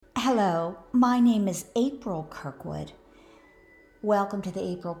Hello, my name is April Kirkwood. Welcome to the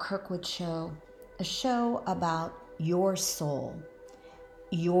April Kirkwood Show, a show about your soul,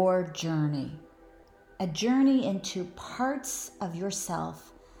 your journey, a journey into parts of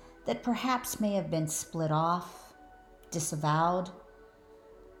yourself that perhaps may have been split off, disavowed,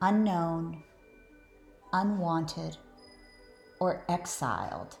 unknown, unwanted, or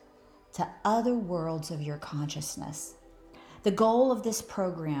exiled to other worlds of your consciousness. The goal of this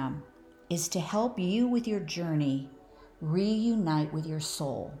program is to help you with your journey reunite with your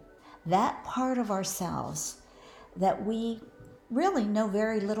soul, that part of ourselves that we really know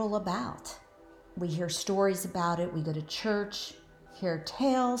very little about. We hear stories about it, we go to church, hear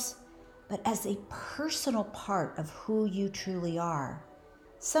tales, but as a personal part of who you truly are,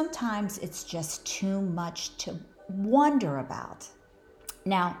 sometimes it's just too much to wonder about.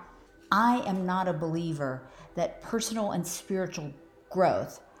 Now, I am not a believer that personal and spiritual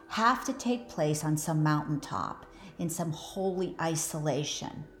growth have to take place on some mountaintop in some holy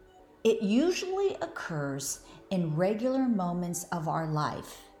isolation. It usually occurs in regular moments of our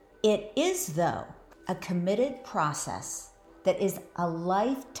life. It is, though, a committed process that is a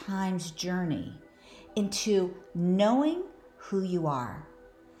lifetime's journey into knowing who you are,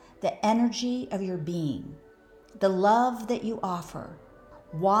 the energy of your being, the love that you offer,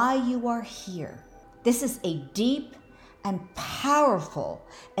 why you are here. This is a deep and powerful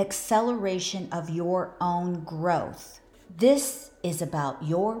acceleration of your own growth. This is about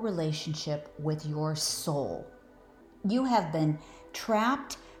your relationship with your soul. You have been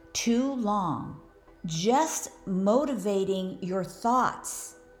trapped too long, just motivating your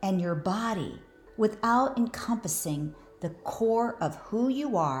thoughts and your body without encompassing the core of who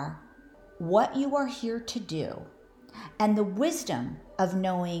you are, what you are here to do, and the wisdom of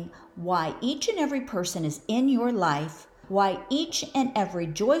knowing why each and every person is in your life, why each and every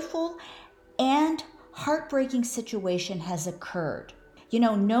joyful and heartbreaking situation has occurred.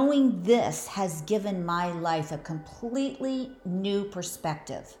 Knowing this has given my life a completely new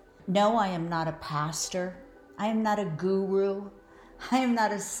perspective. No, I am not a pastor. I am not a guru. I am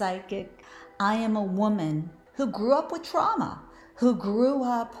not a psychic. I am a woman who grew up with trauma, who grew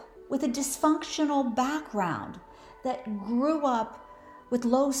up with a dysfunctional background, that grew up with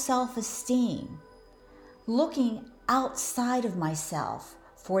low self-esteem, looking outside of myself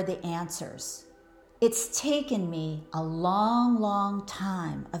for the answers. It's taken me a long, long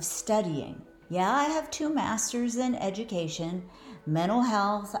time of studying. Yeah, I have 2 masters in education, mental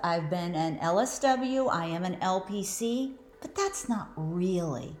health. I've been an LSW, I am an LPC, but that's not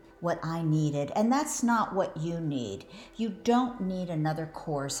really what I needed, and that's not what you need. You don't need another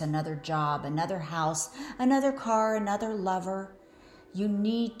course, another job, another house, another car, another lover. You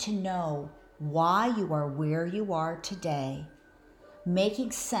need to know why you are where you are today,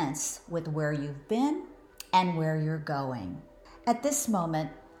 making sense with where you've been and where you're going. At this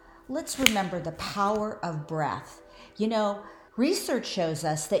moment, let's remember the power of breath. Research shows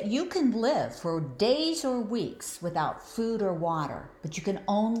us that you can live for days or weeks without food or water, but you can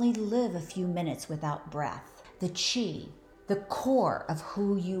only live a few minutes without breath. The chi, the core of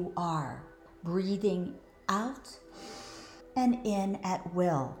who you are, breathing out and in at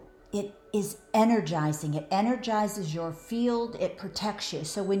will. It is energizing. It energizes your field. It protects you.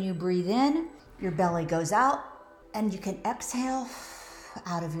 So when you breathe in, your belly goes out and you can exhale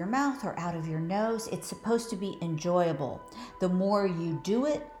out of your mouth or out of your nose. It's supposed to be enjoyable. The more you do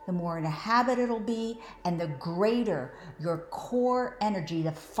it, the more in a habit it'll be, and the greater your core energy,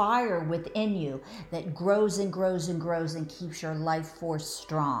 the fire within you that grows and grows and grows and keeps your life force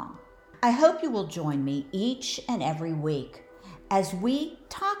strong. I hope you will join me each and every week as we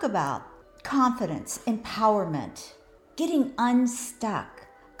talk about confidence, empowerment, getting unstuck,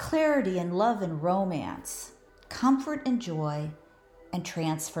 clarity and love and romance, comfort and joy, and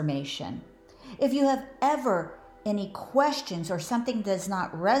transformation. If you have ever any questions or something does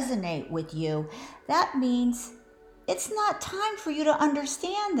not resonate with you, that means it's not time for you to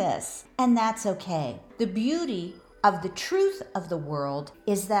understand this, and that's okay. The beauty of the truth of the world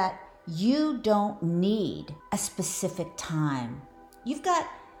is that you don't need a specific time. You've got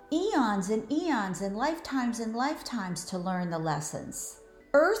eons and eons and lifetimes to learn the lessons.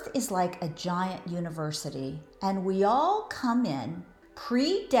 Earth is like a giant university, and we all come in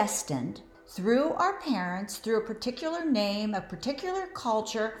predestined through our parents, through a particular name, a particular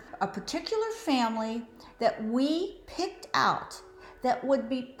culture, a particular family that we picked out that would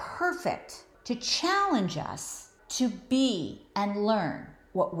be perfect to challenge us to be and learn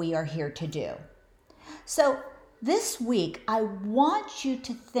what we are here to do. So this week, I want you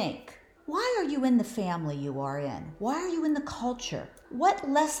to think, why are you in the family you are in? Why are you in the culture? What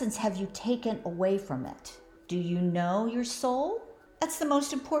lessons have you taken away from it? Do you know your soul? That's the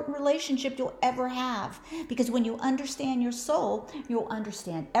most important relationship you'll ever have, because when you understand your soul, you'll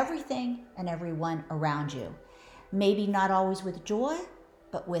understand everything and everyone around you. Maybe not always with joy,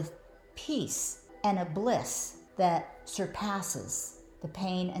 but with peace and a bliss that surpasses the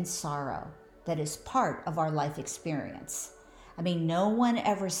pain and sorrow that is part of our life experience. I mean, no one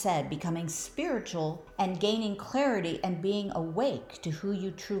ever said becoming spiritual and gaining clarity and being awake to who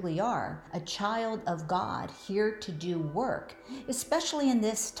you truly are, a child of God here to do work, especially in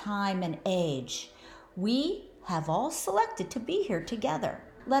this time and age. We have all selected to be here together.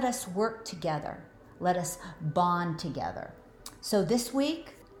 Let us work together. Let us bond together. So this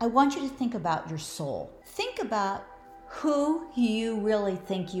week, I want you to think about your soul. Think about who you really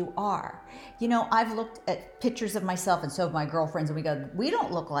think you are. You know, I've looked at pictures of myself, and so have my girlfriends, and we go, we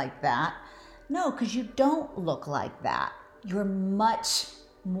don't look like that. No, because you don't look like that. You're much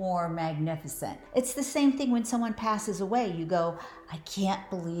more magnificent. It's the same thing when someone passes away. You go, I can't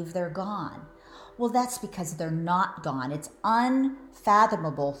believe they're gone. Well, that's because they're not gone. It's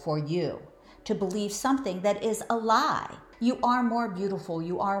unfathomable for you to believe something that is a lie. You are more beautiful.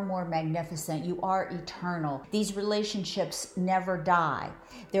 You are more magnificent. You are eternal. These relationships never die.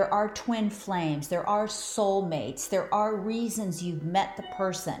 There are twin flames. There are soulmates. There are reasons you've met the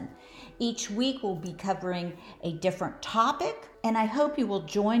person. Each week we'll be covering a different topic, and I hope you will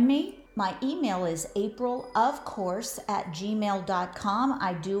join me. My email is aprilofcourse@gmail.com.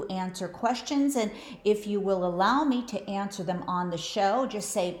 I do answer questions, and if you will allow me to answer them on the show,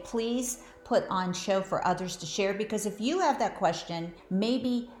 just say, please put on show for others to share, because if you have that question,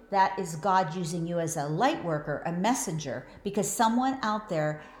 maybe that is God using you as a light worker, a messenger, because someone out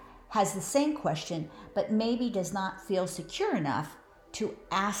there has the same question, but maybe does not feel secure enough to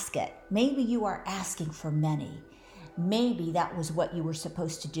ask it. Maybe you are asking for many. Maybe that was what you were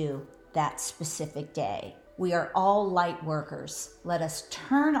supposed to do that specific day. We are all light workers. Let us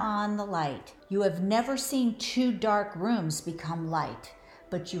turn on the light. You have never seen 2 dark rooms become light,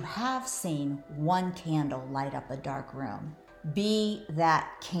 but you have seen one candle light up a dark room. Be that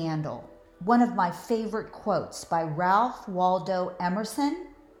candle. One of my favorite quotes by Ralph Waldo Emerson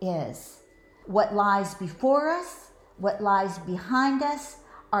is, what lies before us, what lies behind us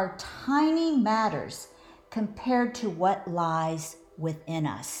are tiny matters compared to what lies within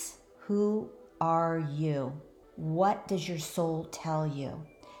us. Who are you? What does your soul tell you?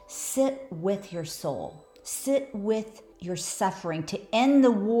 Sit with your soul. Sit with your suffering to end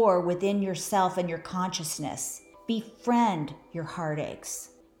the war within yourself and your consciousness. Befriend your heartaches.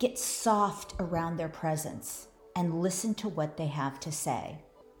 Get soft around their presence and listen to what they have to say.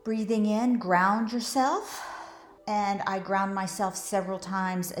 Breathing in, ground yourself. And I ground myself several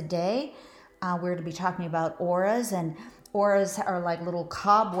times a day. We're going to be talking about auras, and auras are like little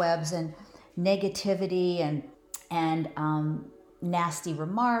cobwebs and negativity and nasty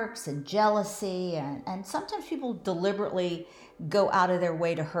remarks and jealousy, and sometimes people deliberately go out of their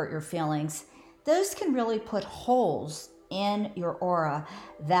way to hurt your feelings. Those can really put holes in your aura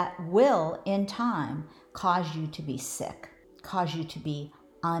that will, in time, cause you to be sick, cause you to be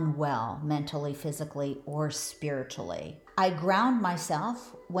unwell mentally, physically, or spiritually. I ground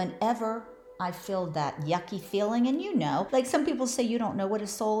myself whenever I feel that yucky feeling, and you know, like some people say you don't know what a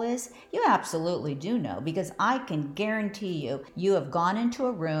soul is. You absolutely do know, because I can guarantee you have gone into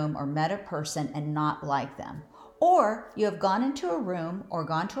a room or met a person and not liked them. Or you have gone into a room or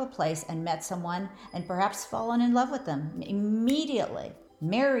gone to a place and met someone and perhaps fallen in love with them immediately,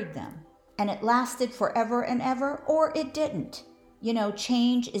 married them, and it lasted forever and ever, or it didn't. You know,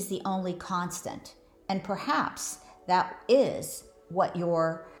 change is the only constant, and perhaps that is what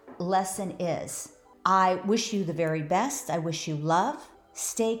your lesson is. I wish you the very best. I wish you love.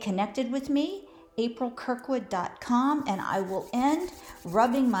 Stay connected with me, aprilkirkwood.com, and I will end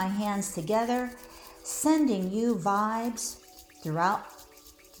rubbing my hands together, sending you vibes throughout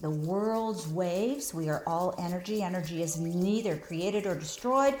the world's waves. We are all energy. Energy is neither created or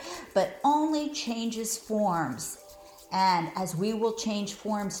destroyed, but only changes forms. And as we will change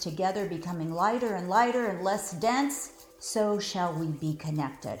forms together, becoming lighter and lighter and less dense, so shall we be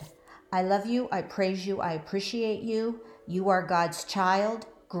connected. I love you. I praise you. I appreciate you. You are God's child.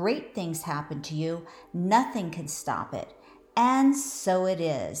 Great things happen to you. Nothing can stop it. And so it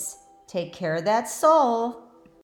is. Take care of that soul.